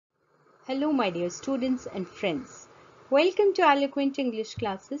Hello, my dear students and friends. Welcome to Eloquent English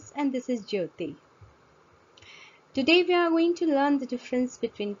classes, and this is Jyoti. Today, we are going to learn the difference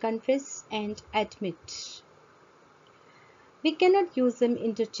between confess and admit. We cannot use them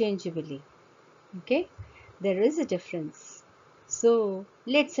interchangeably. Okay, there is a difference. So,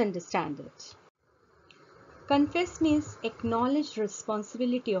 let's understand it. Confess means acknowledge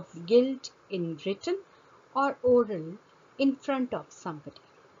responsibility of guilt in written or oral in front of somebody.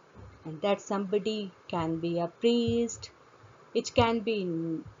 And that somebody can be a priest, it can be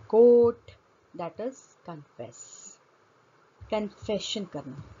in court, that is confess. Confession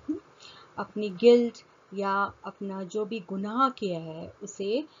करना अपनी guilt या अपना जो भी गुनाह किया है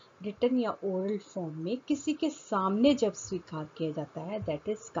उसे रिटन या ओरल फॉर्म में किसी के सामने जब स्वीकार किया जाता है that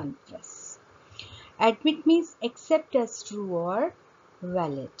is confess. Admit means accept as true और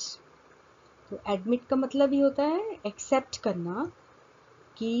वैलिड. तो एडमिट का मतलब ये होता है एक्सेप्ट करना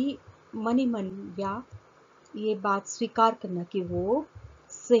कि मन या ये बात स्वीकार करना कि वो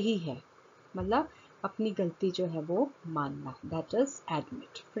सही है, मतलब अपनी गलती जो है वो मानना. That is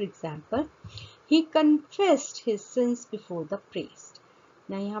admit. For example, he confessed his sins before the priest.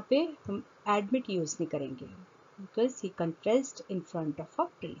 ना यहाँ पे हम एडमिट यूज नहीं करेंगे because he confessed in front of a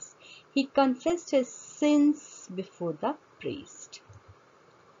priest. He confessed his sins before the priest.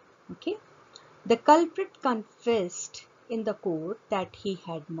 Okay. The culprit confessed in the court that he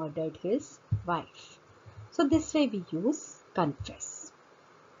had murdered his wife. So this way we use confess.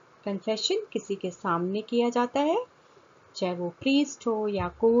 Confession किसी के सामने किया जाता है, चाहे वो priest हो या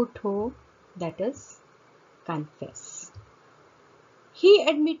court हो, that is confess. He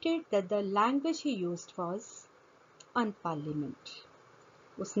admitted that the language he used was unparliament.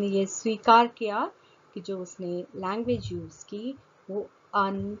 उसने ये स्वीकार किया कि जो उसने लैंग्वेज यूज की वो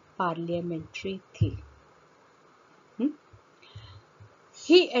अनपार्लियामेंट्री थी.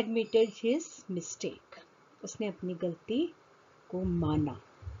 He admitted his mistake. उसने अपनी गलती को माना.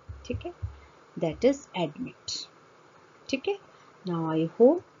 ठीक है, that is admit. ठीक है, now I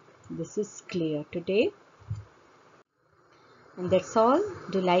hope this is clear today. And that's all.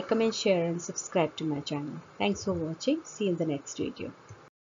 Do like, comment, share and subscribe to my channel. Thanks for watching. See you in the next video.